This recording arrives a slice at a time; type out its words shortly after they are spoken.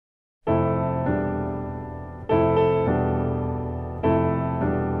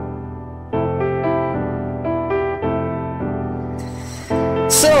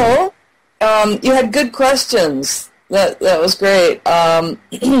So, you had good questions. That was great. I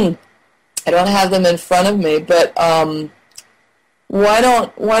don't have them in front of me, but why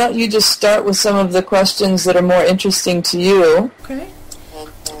don't you just start with some of the questions that are more interesting to you? Okay.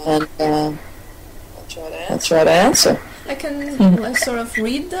 And I'll try to answer. I can sort of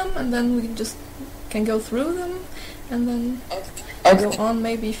read them, and then we just can go through them, and then go on.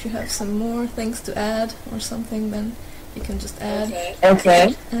 Maybe if you have some more things to add or something, then you can just add.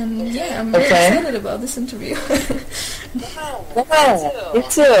 Okay. And yeah, I'm very excited about this interview. Wow, me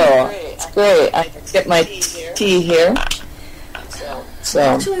too. It's great. I get my tea here. So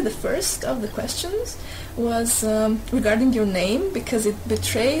actually, the first of the questions was regarding your name, because it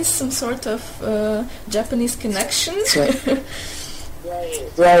betrays some sort of Japanese connection.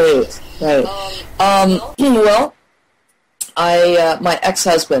 Right. Well, my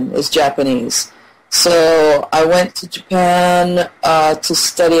ex-husband is Japanese, so I went to Japan to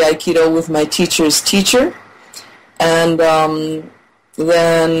study Aikido with my teacher's teacher, and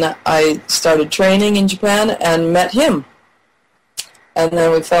then I started training in Japan and met him. And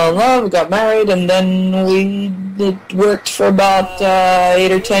then we fell in love, we got married, and then we worked for about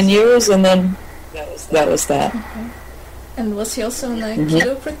 8 or 10 years, and then that was that. Okay. And was he also an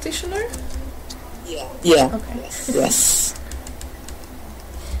Aikido practitioner? Yeah. Okay. Yes.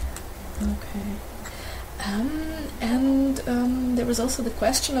 Okay. And there was also the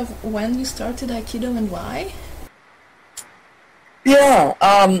question of when you started Aikido and why? Yeah,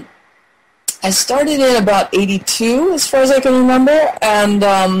 I started in about 82, as far as I can remember, and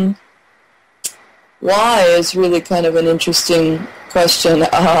why is really kind of an interesting question.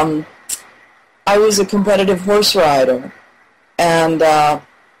 I was a competitive horse rider, and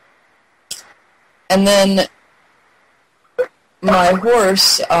then my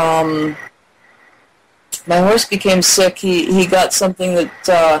horse became sick. He got something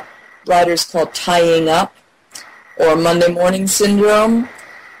that riders call tying up, or Monday morning syndrome.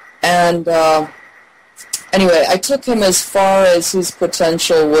 And anyway, I took him as far as his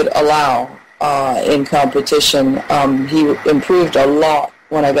potential would allow in competition. He improved a lot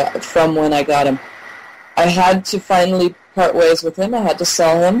when I got him. I had to finally part ways with him. I had to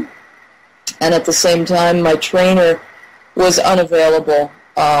sell him, and at the same time, my trainer was unavailable.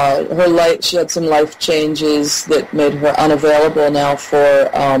 She had some life changes that made her unavailable now for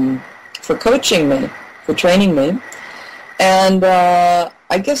coaching me, for training me, and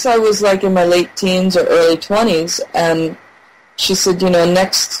I guess I was like in my late teens or early 20s, and she said,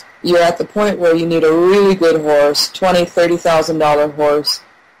 next you're at the point where you need a really good horse, $20,000-$30,000 horse.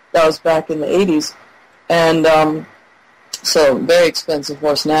 That was back in the 80s, and so very expensive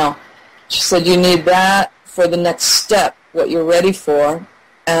horse now. She said, you need that for the next step, what you're ready for,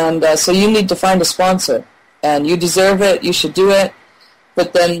 and so you need to find a sponsor, and you deserve it, you should do it.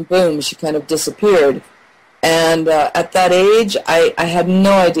 But then, boom, she kind of disappeared. And at that age, I had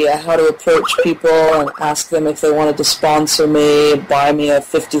no idea how to approach people and ask them if they wanted to sponsor me, buy me a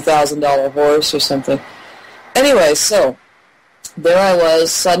 $50,000 horse or something. Anyway, so there I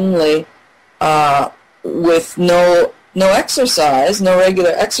was suddenly with no exercise, no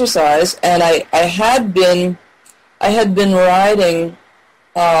regular exercise, and I had been riding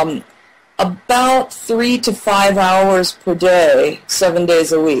about 3 to 5 hours per day, 7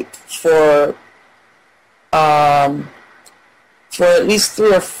 days a week for at least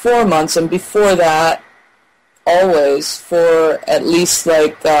 3 or 4 months, and before that, always for at least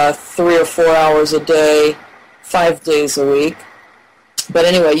 3 or 4 hours a day, 5 days a week. But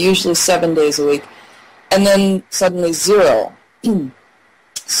anyway, usually 7 days a week. And then suddenly 0.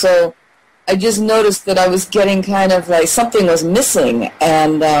 So I just noticed that I was getting kind of something was missing,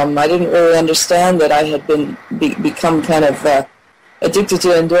 and I didn't really understand that I had become kind of addicted to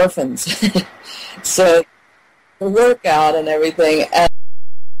endorphins. So the workout and everything,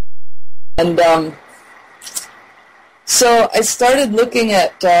 and so I started looking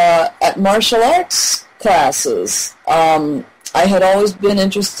at martial arts classes. I had always been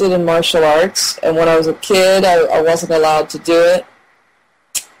interested in martial arts, and when I was a kid, I wasn't allowed to do it,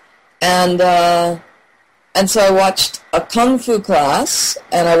 and so I watched a kung fu class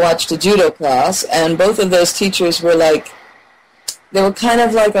and I watched a judo class, and both of those teachers were they were kind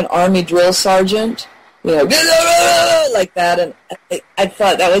of like an army drill sergeant. Like that, and I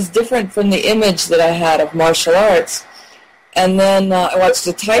thought that was different from the image that I had of martial arts. And then I watched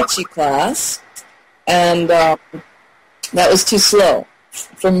a Tai Chi class, and that was too slow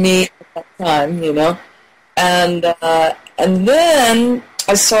for me at that time, And then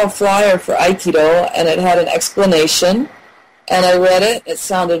I saw a flyer for Aikido, and it had an explanation, and I read it. It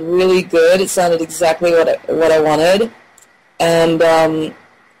sounded really good. It sounded exactly what I wanted, and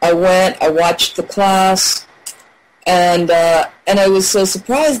I went, I watched the class, and I was so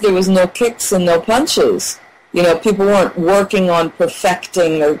surprised there was no kicks and no punches. You know, people weren't working on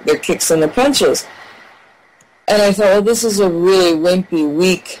perfecting their kicks and their punches. And I thought, well, this is a really wimpy,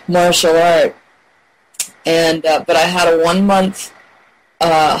 weak martial art. And but I had a 1-month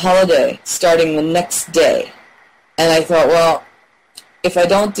holiday starting the next day. And I thought, well, if I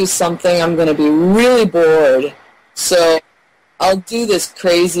don't do something, I'm going to be really bored. So I'll do this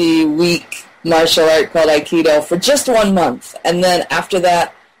crazy, weak martial art called Aikido for just 1 month. And then after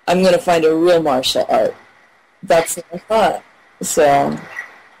that, I'm going to find a real martial art. That's what I thought. So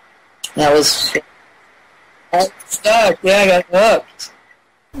that was stuck. Yeah, I got hooked.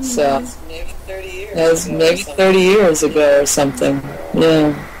 So maybe 30 years. That was maybe 30 years ago or something.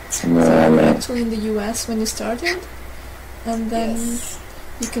 Yeah, somewhere around there. Actually, in the U.S. when you started, and then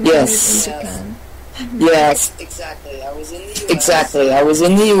you continued Yes. in Japan. Yes, Exactly. I was in the U.S. exactly. I was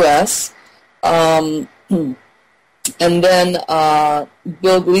in the U.S. And then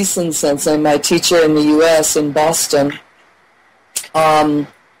Bill Gleason Sensei, my teacher in the U.S. in Boston,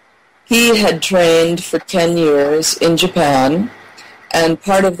 he had trained for 10 years in Japan, and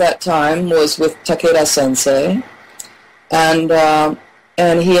part of that time was with Takeda Sensei, and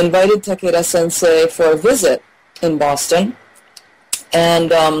he invited Takeda Sensei for a visit in Boston,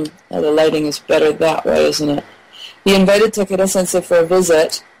 and the lighting is better that way, isn't it? He invited Takeda Sensei for a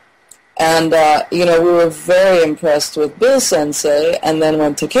visit, and, we were very impressed with Bill Sensei, and then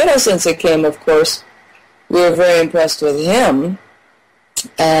when Takeda Sensei came, of course, we were very impressed with him,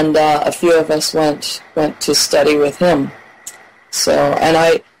 and a few of us went to study with him. So,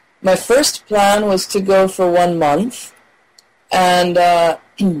 and my first plan was to go for 1 month, and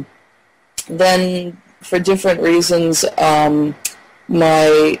then for different reasons,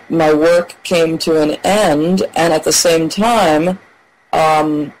 my work came to an end, and at the same time,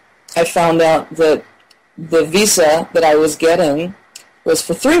 I found out that the visa that I was getting was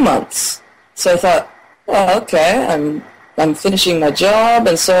for 3 months. So I thought, well, okay, I'm finishing my job,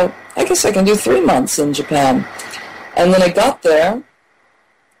 and so I guess I can do 3 months in Japan. And then I got there,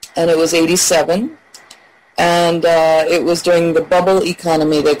 and it was 87, and it was during the bubble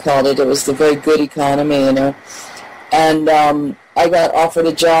economy, they called it. It was the very good economy, And I got offered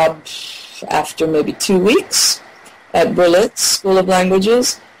a job after maybe 2 weeks at Berlitz School of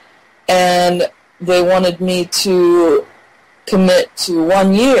Languages, and they wanted me to commit to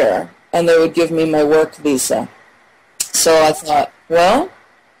 1 year, and they would give me my work visa. So I thought, well,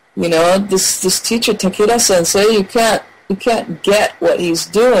 this teacher Takeda Sensei, you can't get what he's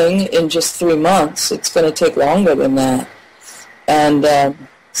doing in just 3 months. It's going to take longer than that. And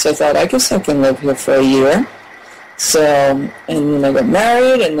so I thought, I guess I can live here for a year. So, and then I got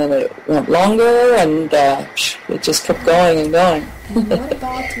married, and then it went longer, and it just kept going and going. And what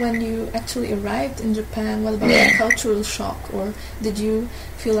about when you actually arrived in Japan? What about the cultural shock? Or did you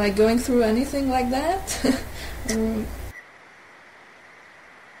feel like going through anything like that?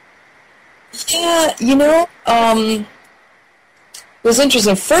 Yeah, it was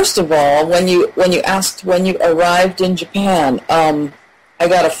interesting. First of all, when you asked when you arrived in Japan, I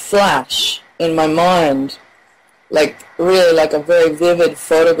got a flash in my mind, really like a very vivid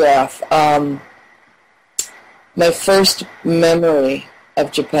photograph. My first memory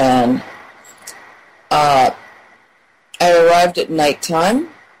of Japan, I arrived at nighttime,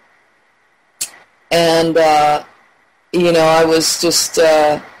 and I was just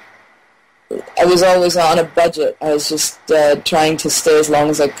I was always on a budget. I was just trying to stay as long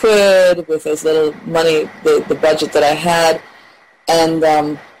as I could with as little money, the budget that I had. And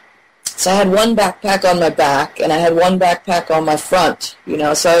so I had one backpack on my back, and I had one backpack on my front,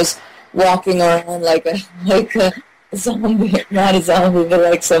 So I was walking around like a zombie, not a zombie, but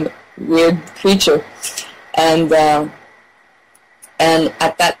like some weird creature. And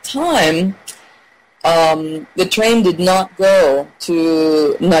at that time, the train did not go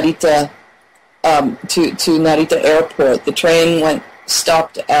to Narita. To Narita Airport. The train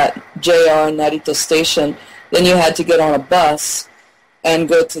stopped at JR Narita Station. Then you had to get on a bus and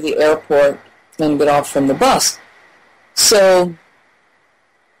go to the airport and get off from the bus. So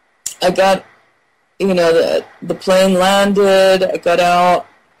I got, the plane landed, I got out,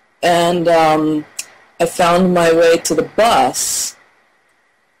 and I found my way to the bus,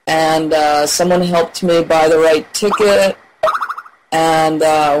 and someone helped me buy the right ticket, and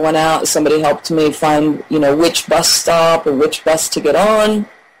went out. Somebody helped me find, which bus stop or which bus to get on,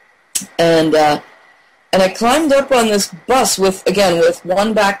 and I climbed up on this bus with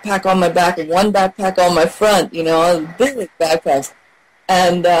one backpack on my back and one backpack on my front, big backpacks,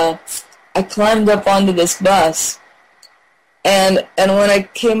 and I climbed up onto this bus, And when I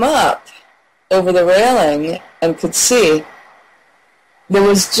came up over the railing and could see, there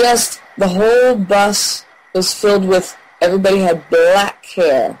was just, the whole bus was filled with, everybody had black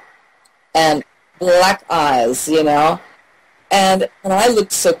hair and black eyes, you know, and I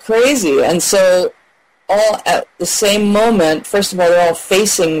looked so crazy. And so all at the same moment, first of all, they're all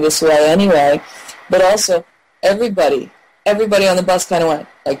facing this way anyway, but also everybody on the bus kind of went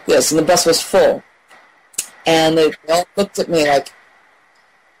like this, and the bus was full. And they all looked at me like,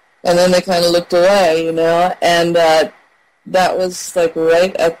 and then they kind of looked away, you know, and that was like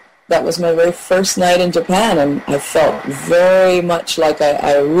that was my very first night in Japan, and I felt very much like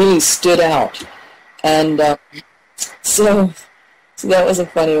I really stood out. And so that was a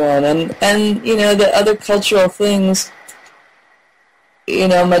funny one. And you know, the other cultural things, you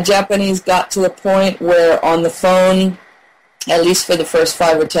know, my Japanese got to the point where on the phone, at least for the first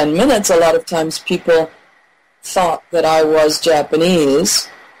 5 or 10 minutes, a lot of times people thought that I was Japanese.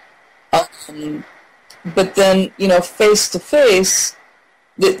 But then, you know, face to face,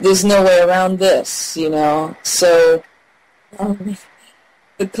 there's no way around this, you know. So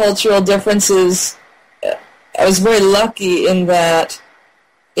the cultural differences, I was very lucky in that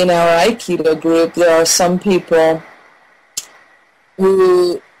in our Aikido group, there are some people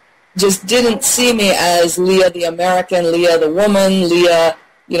who just didn't see me as Lia the American, Lia the woman, Lia,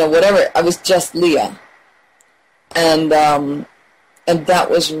 you know, whatever. I was just Lia. And that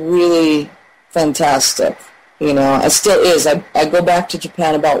was really fantastic. You know, it still is. I go back to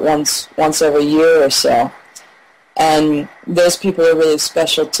Japan about once every year or so, and those people are really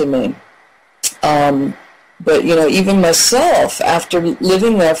special to me. But, you know, even myself, after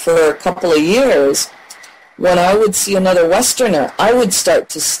living there for a couple of years, when I would see another Westerner, I would start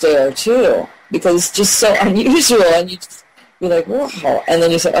to stare too, because it's just so unusual, and you just be like, wow, and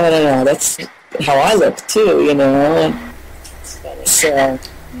then you say, oh, no, that's how I look too, you know. And so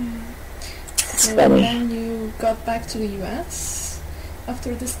it's funny. Then you got back to the US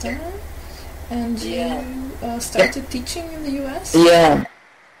after this time, and you started teaching in the US? Yeah.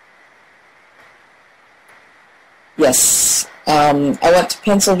 Yes. I went to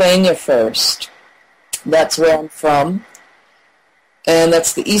Pennsylvania first. That's where I'm from. And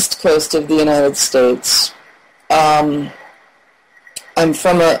that's the East Coast of the United States. I'm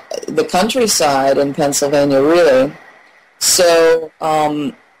from the countryside in Pennsylvania, really. So,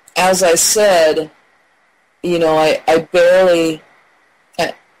 as I said, you know, I barely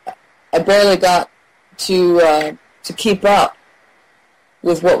got to keep up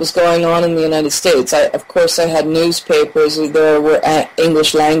with what was going on in the United States. Of course, I had newspapers. There were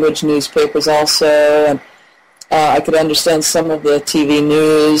English language newspapers also, and I could understand some of the TV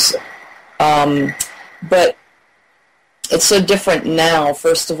news. But it's so different now.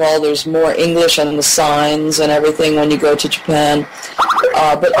 First of all, there's more English on the signs and everything when you go to Japan.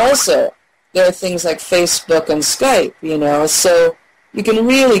 But also, there are things like Facebook and Skype, you know, so you can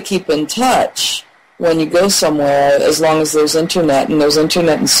really keep in touch when you go somewhere, as long as there's internet, and there's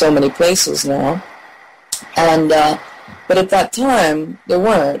internet in so many places now. And but at that time, there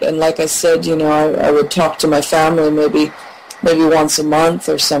weren't. And like I said, you know, I would talk to my family maybe once a month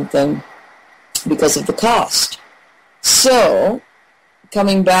or something because of the cost. So,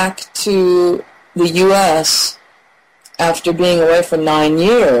 coming back to the U.S. after being away for 9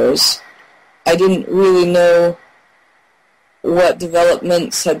 years, I didn't really know what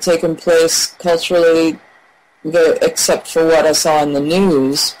developments had taken place culturally, except for what I saw in the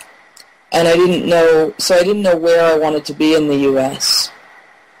news. And I didn't know where I wanted to be in the U.S.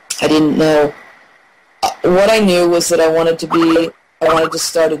 I didn't know. What I knew was that I wanted to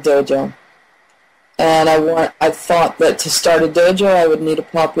start a dojo. And I thought that to start a dojo, I would need a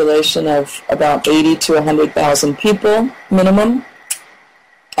population of about 80 to 100,000 people, minimum.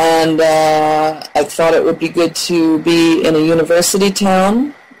 And I thought it would be good to be in a university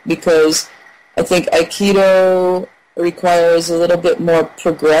town, because I think Aikido requires a little bit more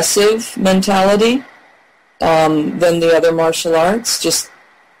progressive mentality than the other martial arts, just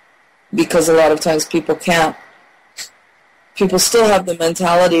because a lot of times people still have the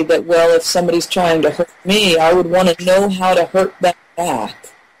mentality that, well, if somebody's trying to hurt me, I would want to know how to hurt them back.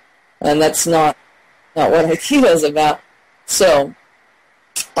 And that's not what Aikido is about. So,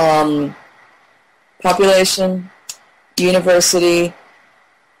 population, university,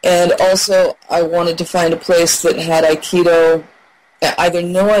 and also I wanted to find a place that had Aikido, either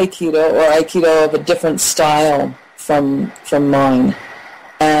no Aikido or Aikido of a different style from mine.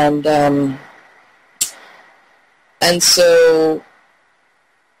 And so,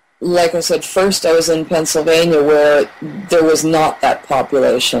 like I said, first I was in Pennsylvania, where there was not that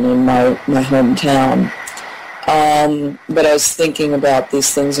population in my hometown. But I was thinking about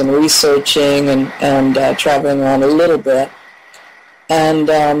these things and researching and traveling around a little bit. And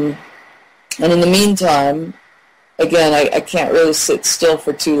in the meantime, again, I can't really sit still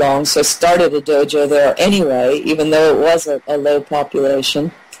for too long, so I started a dojo there anyway, even though it was a low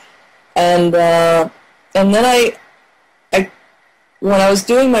population. And then I when I was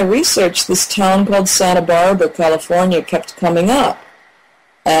doing my research, this town called Santa Barbara, California, kept coming up.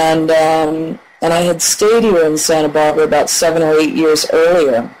 And I had stayed here in Santa Barbara about 7 or 8 years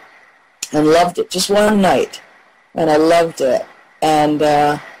earlier and loved it, just one night. And I loved it. And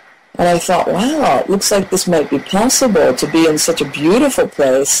I thought, wow, it looks like this might be possible to be in such a beautiful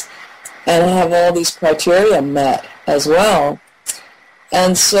place and have all these criteria met as well.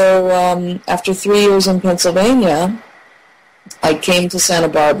 And so after 3 years in Pennsylvania, I came to Santa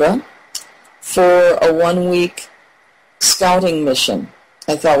Barbara for a 1-week scouting mission.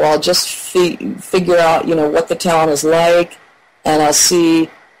 I thought, well, I'll just figure out, what the town is like, and I'll see,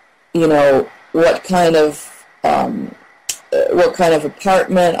 what kind of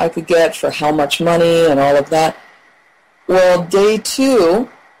apartment I could get for how much money and all of that. Well, day 2,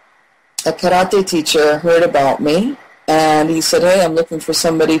 a karate teacher heard about me, and he said, hey, I'm looking for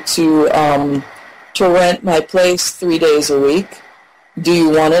somebody to rent my place 3 days a week. Do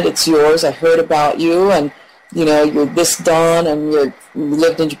you want it? It's yours. I heard about you, and, you're this done, and you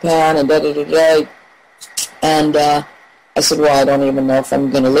lived in Japan, and da-da-da-da. And I said, well, I don't even know if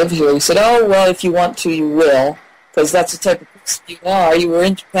I'm going to live here. He said, oh, well, if you want to, you will, because that's the type of person you are. You were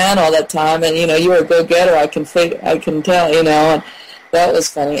in Japan all that time, and, you were a go-getter. I can tell, and that was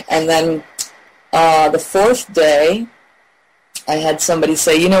funny. And then the 4th day, I had somebody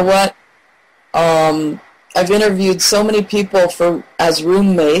say, you know what? I've interviewed so many people as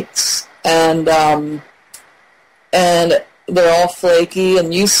roommates, and they're all flaky,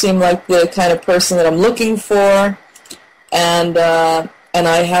 and you seem like the kind of person that I'm looking for, and I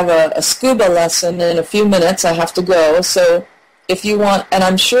have a scuba lesson in a few minutes. I have to go, so if you want, and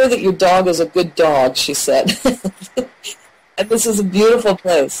I'm sure that your dog is a good dog, she said. And this is a beautiful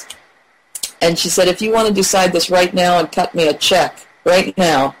place. And she said, if you want to decide this right now and cut me a check right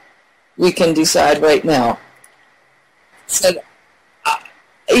now, we can decide right now. Said,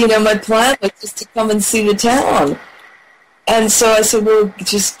 my plan was just to come and see the town. And so I said, well,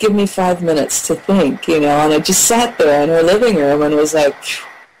 just give me 5 minutes to think, and I just sat there in her living room and was like,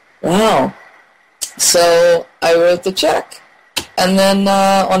 wow. So I wrote the check. And then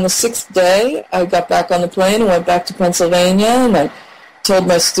on the 6th day, I got back on the plane and went back to Pennsylvania, and I told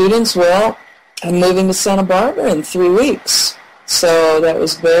my students, well, I'm moving to Santa Barbara in 3 weeks. So that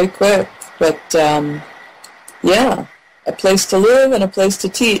was very quick. But, yeah, a place to live and a place to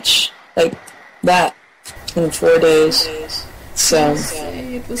teach, like that, in 4 days. So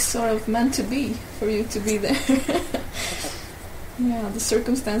it was sort of meant to be for you to be there. Yeah, the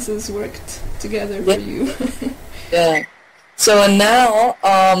circumstances worked together for you. Yeah. So, and now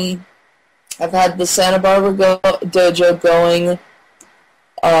I've had the Santa Barbara dojo going,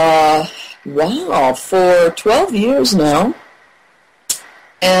 for 12 years now.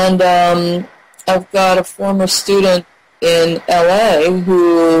 And I've got a former student in LA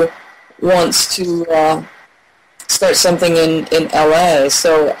who wants to start something in LA.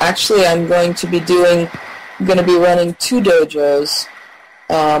 So actually I'm going to be running 2 dojos,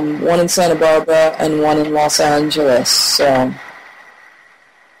 one in Santa Barbara and one in Los Angeles. So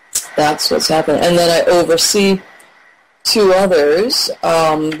that's what's happening. And then I oversee 2 others.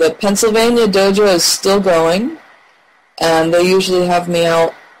 The Pennsylvania dojo is still going, and they usually have me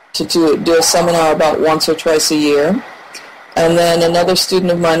out to do a seminar about once or twice a year. And then another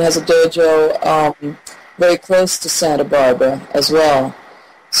student of mine has a dojo very close to Santa Barbara as well.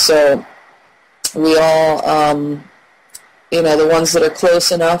 So we all, the ones that are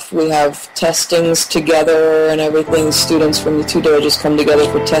close enough, we have testings together and everything. Students from the 2 dojos come together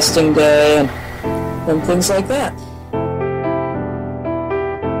for testing day and things like that.